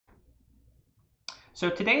So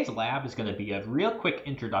today's lab is going to be a real quick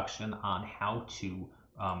introduction on how to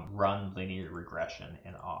run linear regression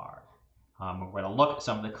in R. We're going to look at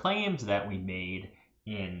some of the claims that we made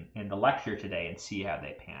in the lecture today and see how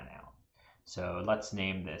they pan out. So let's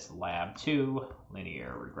name this Lab 2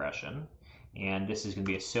 Linear Regression, and this is going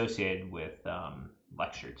to be associated with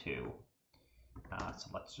Lecture 2. So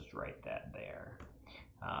let's just write that there.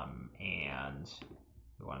 And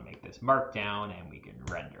we want to make this markdown and we can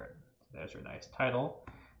render it. There's our nice title.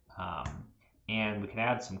 And we can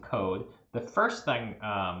add some code. The first thing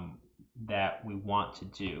that we want to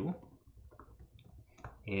do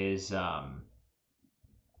is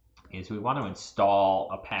we want to install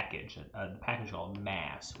a package called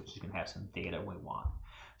mass, which is going to have some data we want.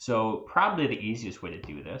 So probably the easiest way to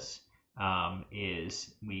do this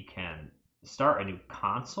is we can start a new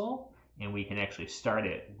console, and we can actually start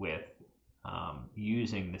it with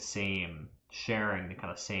using the same, sharing the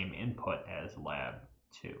kind of same input as Lab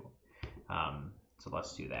 2. So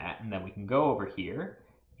let's do that, and then we can go over here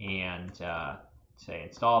and say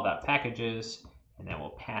install.packages, and then we'll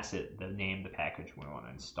pass it the name of the package we want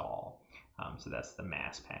to install. So that's the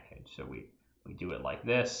mass package. So we do it like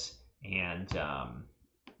this, and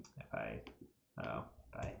if I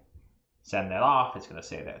send that off, it's going to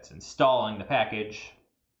say that it's installing the package,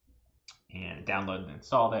 and it downloaded and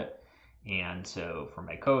installed it. And so for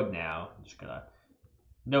my code now, I'm just going to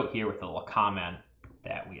note here with a little comment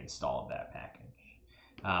that we installed that package.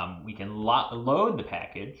 We can load the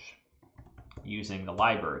package using the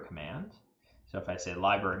library command. So if I say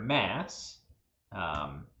library mass,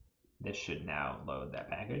 this should now load that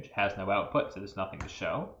package. It has no output, so there's nothing to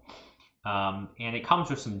show. And it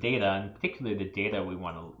comes with some data, and particularly the data we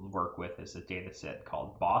want to work with is a data set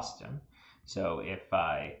called Boston. So if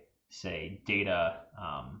I say data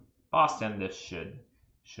Boston, this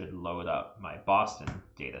should load up my Boston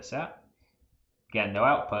data set. Again, no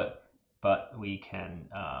output, but we can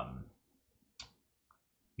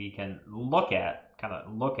look at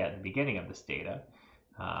the beginning of this data.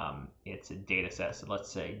 It's a data set, so let's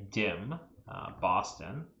say dim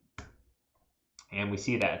Boston, and we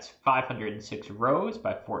see that it's 506 rows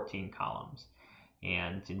by 14 columns.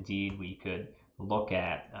 And indeed, we could look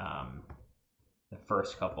at the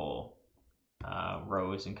first couple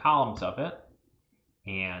rows and columns of it,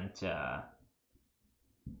 and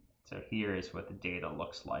so here is what the data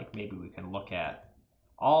looks like. Maybe we can look at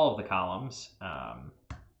all of the columns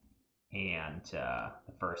and the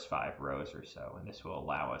first 5 rows or so, and this will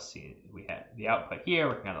allow us to see we have the output here.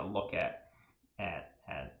 We're going to look at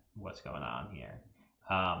what's going on here.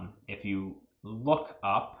 If you look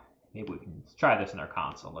up, maybe we can try this in our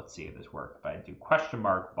console. Let's see if this works. If I do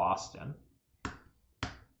 $Boston,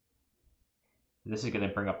 this is going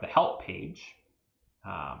to bring up the help page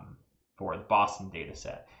for the Boston data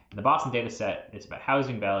set. And the Boston data set is about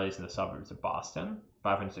housing values in the suburbs of Boston,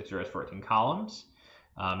 506 rows, 14 columns.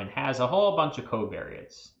 It has a whole bunch of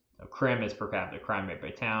covariates. So CRIM is per capita crime rate by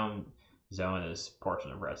town, zone is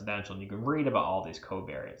portion of residential, and you can read about all these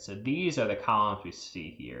covariates. So these are the columns we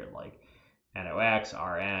see here, like NOx,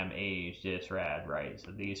 RM, age, disrad, right?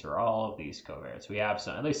 So these are all of these covariates. We have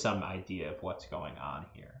at least some idea of what's going on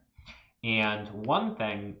here. And one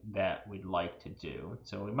thing that we'd like to do,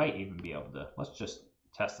 so we might even be able to, let's just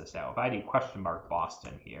test this out. If I do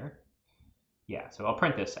 $Boston here, yeah, so I'll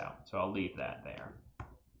print this out. So I'll leave that there.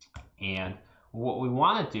 And what we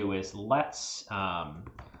want to do is let's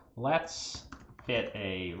fit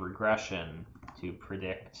a regression to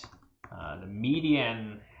predict the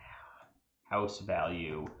median house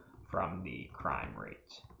value from the crime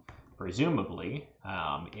rate. Presumably,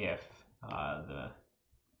 if the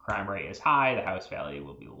crime rate is high, the house value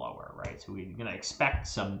will be lower, right? So we're going to expect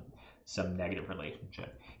some negative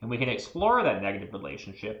relationship, and we can explore that negative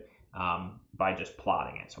relationship by just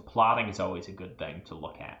plotting it. So plotting is always a good thing to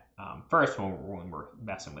look at first when we're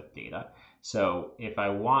messing with data. So if I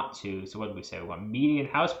want to, so what did we say? We want median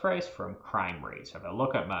house price from crime rate. So if I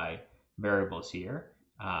look at my variables here,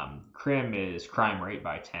 CRIM is crime rate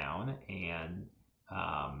by town, and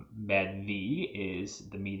MED-V is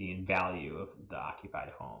the median value of the occupied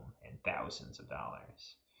home in thousands of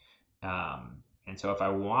dollars. And so if I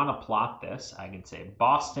want to plot this, I can say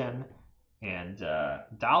Boston, and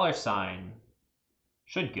 $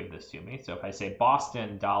 should give this to me. So if I say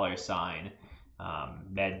Boston $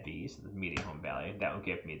 MED-V, so the median home value, that will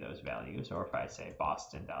give me those values. Or if I say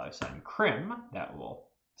Boston $ CRIM, that will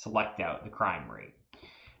select out the crime rate.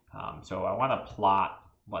 So I want to plot,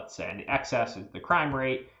 let's say, on the x-axis is the crime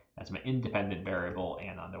rate. That's my independent variable,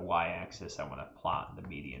 and on the y-axis I want to plot the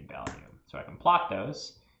median value. So I can plot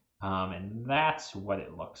those, and that's what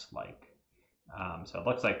it looks like. So it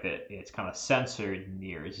looks like that it's kind of censored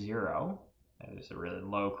near 0. There's a really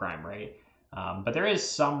low crime rate. But there is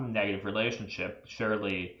some negative relationship.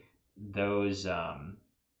 Surely those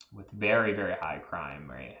with very, very high crime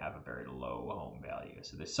rate have a very low home value.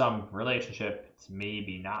 So there's some relationship. It's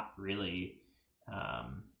maybe not really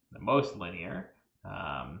the most linear.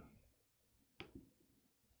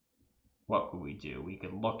 What could we do? We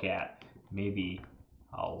could look at maybe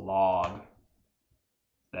a log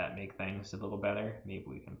that make things a little better. Maybe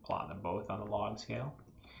we can plot them both on a log scale.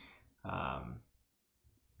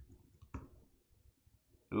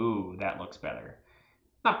 Ooh, that looks better.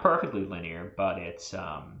 Not perfectly linear, but it's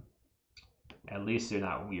at least they're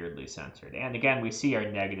not weirdly censored. And again, we see our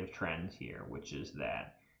negative trend here, which is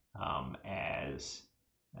that as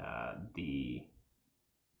the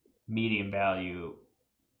median value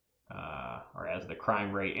or as the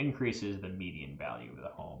crime rate increases, the median value of the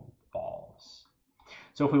home falls.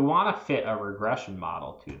 So if we want to fit a regression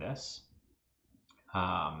model to this,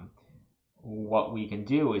 what we can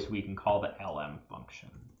do is we can call the LM function.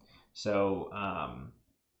 So,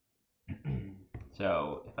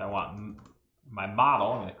 so if I want my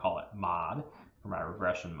model, I'm going to call it mod for my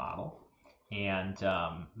regression model. And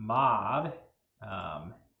mod,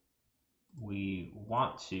 we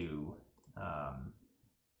want to,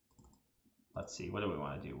 let's see, what do we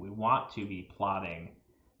want to do? We want to be plotting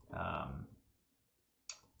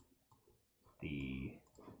the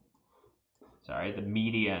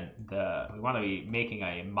median, we want to be making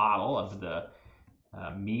a model of the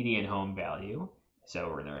median home value. So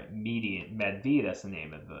we're going to median med v, that's the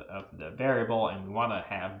name of the variable, and we want to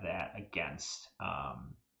have that against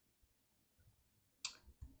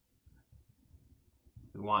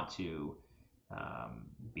we want to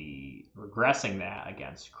be regressing that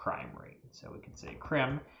against crime rate. So we can say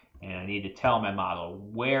crim, and I need to tell my model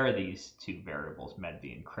where these two variables, med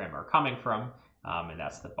v and crim, are coming from, and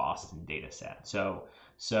that's the Boston data set. So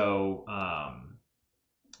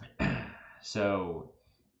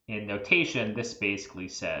in notation, this basically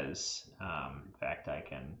says, in fact, I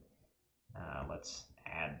can, let's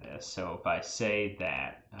add this. So if I say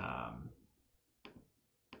that,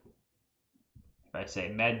 if I say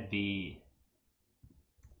med v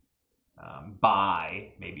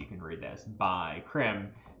by, maybe you can read this, by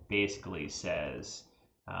crim, basically says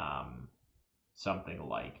something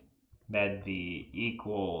like med v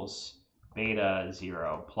equals beta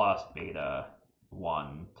 0 plus beta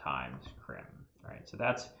 1 times crim. All right, so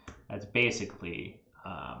that's basically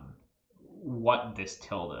what this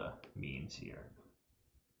tilde means here.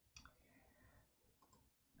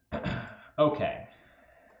 Okay,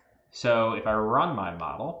 so if I run my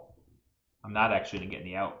model, I'm not actually going to get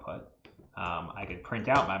any output. I could print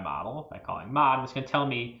out my model by calling mod. It's going to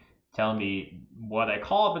tell me what I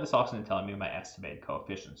call it, but it's also going to tell me my estimated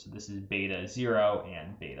coefficients. So this is beta 0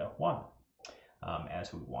 and beta 1,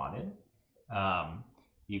 as we wanted.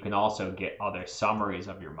 You can also get other summaries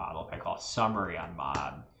of your model. If I call summary on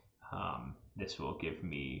mod, this will give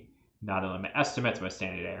me not only my estimates, my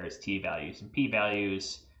standard errors, t-values, and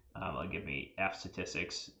p-values. It'll give me f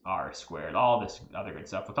statistics, r squared, all this other good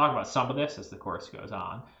stuff. We'll talk about some of this as the course goes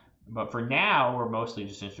on. But for now, we're mostly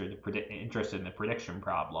just interested in the prediction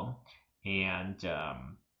problem. And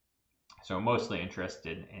so I'm mostly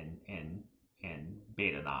interested in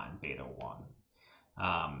beta 9, beta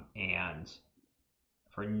 1. And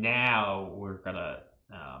for now, we're going to,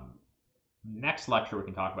 next lecture, we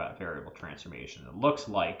can talk about variable transformation. It looks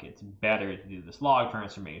like it's better to do this log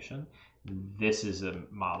transformation. This is a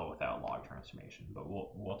model without log transformation, but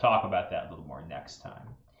we'll talk about that a little more next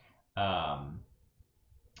time.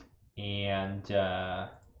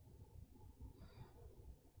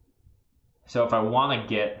 So if I want to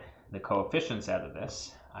get the coefficients out of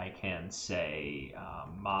this, I can say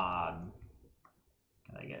mod,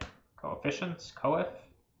 can I get coefficients, coef,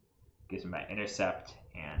 gives me my intercept,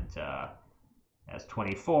 and as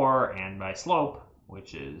 24, and my slope,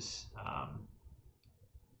 which is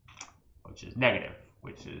negative,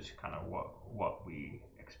 which is kind of what we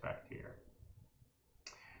expect here.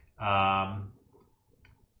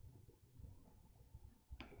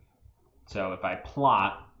 So if I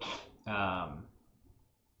plot, I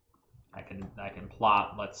can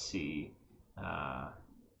plot. Let's see.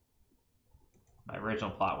 My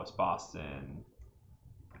original plot was Boston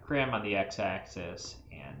crim on the x-axis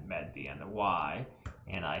and med v on the y,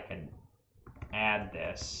 and I can add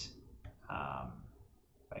this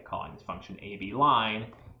by calling this function AB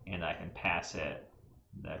line, and I can pass it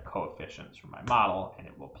the coefficients from my model, and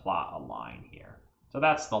it will plot a line here. So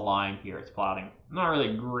that's the line here it's plotting. Not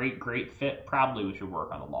really great fit. Probably we should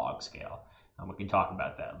work on a log scale. We can talk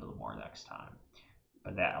about that a little more next time.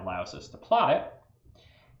 but that allows us to plot it.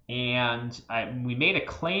 And we made a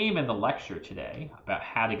claim in the lecture today about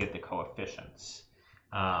how to get the coefficients.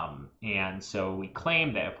 And so we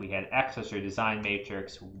claimed that if we had X as our design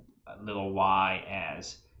matrix, little y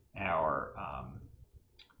as our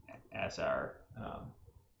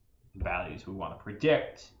values we want to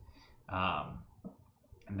predict,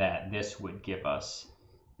 that this would give us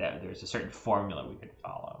that there's a certain formula we could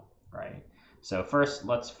follow, right? So first,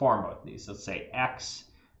 let's form both of these. Let's say X,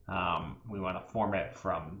 we want to form it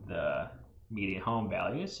from the median home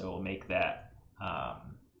values, so we'll make that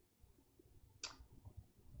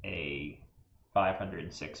a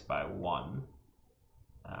 506 by 1.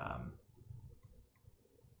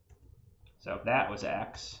 So if that was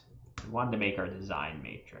X, we wanted to make our design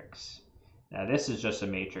matrix. Now this is just a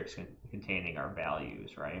matrix containing our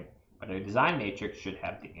values, right? But our design matrix should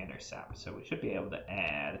have the intercept. So we should be able to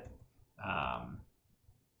add,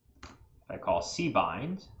 if I call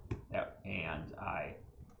cbind, and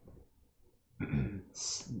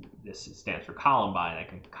this stands for column bind, I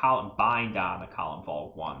can bind on a column full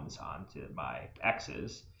of ones onto my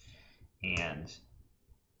X's. And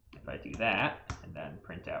if I do that and then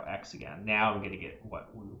print out X again, now I'm going to get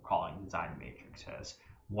what we were calling design matrix as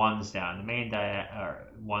ones down the main or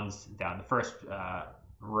ones down the first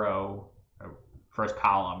row, or first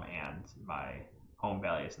column, and my home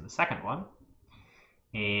values in the second one.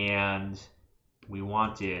 And we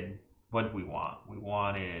wanted, what did we want? We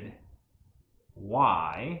wanted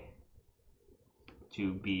Y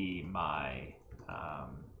to be my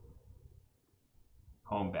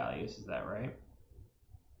home values, is that right?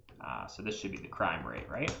 So this should be the crime rate,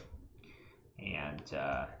 right? And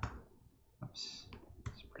oops,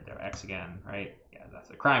 let's print out X again, right? Yeah, that's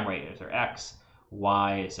the crime rate is our X.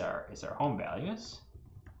 Y is our home values.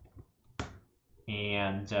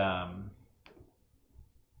 And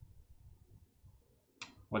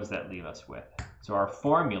what does that leave us with? So our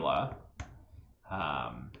formula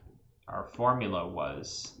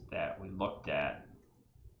was that we looked at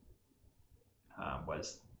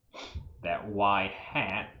was that y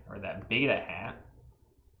hat, or that beta hat.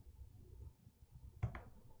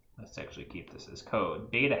 Let's actually keep this as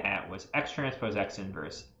code. Beta hat was X transpose X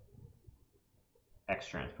inverse X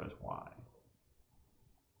transpose Y.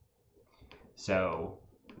 So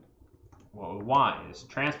what we want is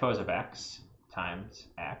transpose of X times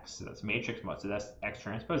X. So that's matrix mode. So that's X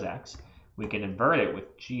transpose X. We can invert it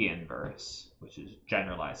with G inverse, which is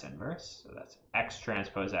generalized inverse. So that's X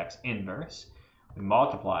transpose X inverse. We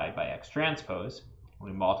multiply by X transpose, and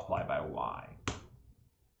we multiply by Y.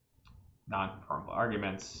 Non-conformable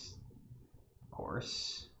arguments, of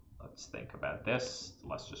course. Let's think about this.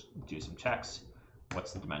 Let's just do some checks.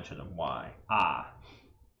 What's the dimension of Y?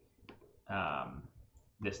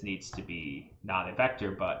 This needs to be not a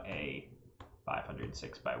vector, but a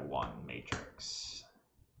 506 by 1 matrix.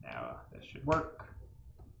 Now, this should work,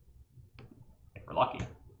 if we're lucky.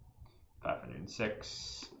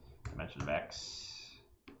 506, dimension of X,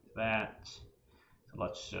 that. So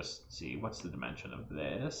let's just see, what's the dimension of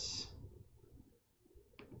this?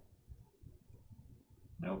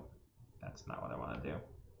 Nope, that's not what I want to do.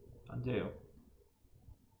 Undo.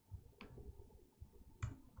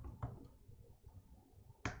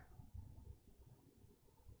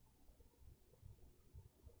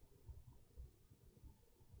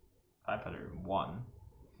 $501.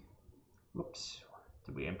 Whoops.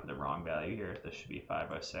 Did we input the wrong value here? This should be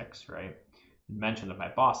 506, right? The dimension of my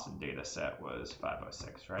Boston data set was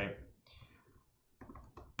 506, right?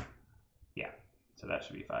 Yeah, so that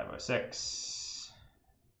should be 506.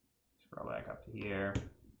 Scroll back up to here.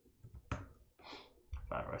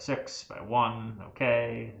 506 by 1,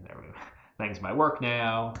 okay. There we go. Things might work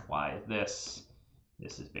now. Why is this?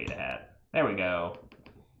 This is beta hat. There we go.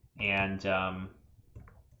 And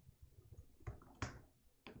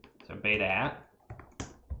so beta hat,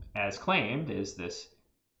 as claimed, is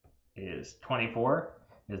 24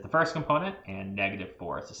 is the first component and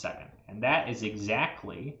 -4 is the second. And that is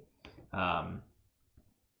exactly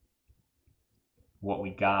what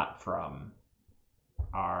we got from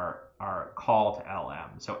our call to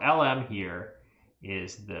LM. So LM here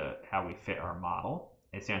is how we fit our model.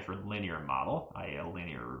 It stands for linear model, i.e. a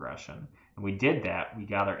linear regression. And we did that. We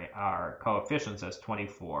got our coefficients as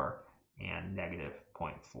 24 and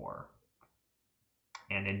 -0.4.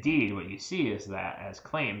 And indeed, what you see is that, as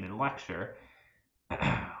claimed in lecture,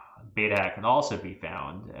 beta hat can also be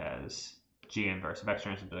found as G inverse of X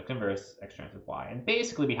transpose X inverse X transpose Y. And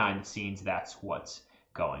basically behind the scenes, that's what's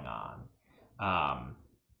going on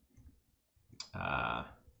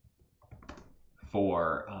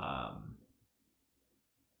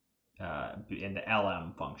in the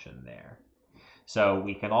LM function there. So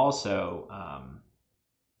we can also,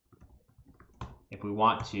 if we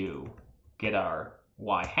want to get our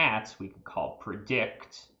y hats, we can call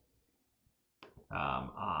predict on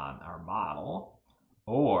our model,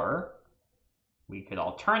 or we could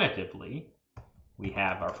alternatively, we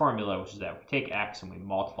have our formula, which is that we take x and we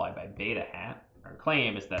multiply by beta hat. Our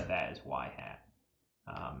claim is that that is y hat.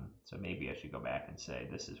 So maybe I should go back and say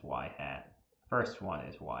this is y hat. First one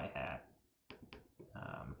is y hat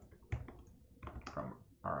from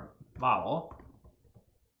our model,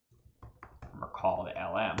 from our call to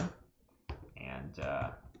LM. And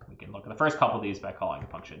we can look at the first couple of these by calling the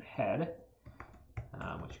function head,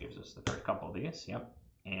 which gives us the first couple of these. Yep.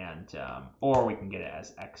 And or we can get it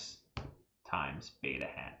as x times beta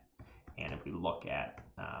hat. And if we look at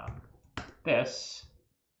this,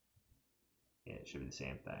 it should be the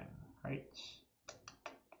same thing, right?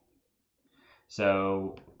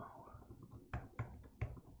 So,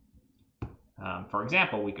 for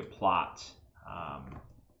example, we could plot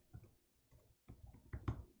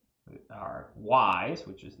our y's,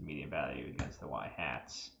 which is the median value, against the y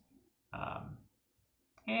hats.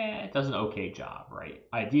 And it does an okay job, right?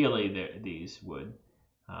 Ideally, these would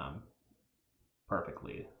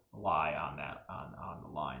perfectly lie on that on the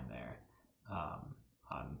line there,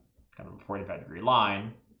 on kind of a 45-degree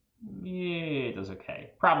line. Yeah, it does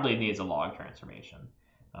okay. Probably needs a log transformation,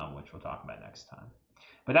 which we'll talk about next time.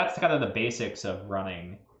 But that's kind of the basics of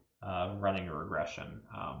running a regression,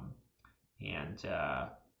 and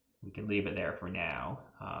we can leave it there for now.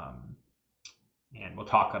 And we'll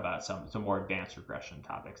talk about some more advanced regression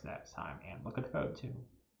topics next time, and look at the code too.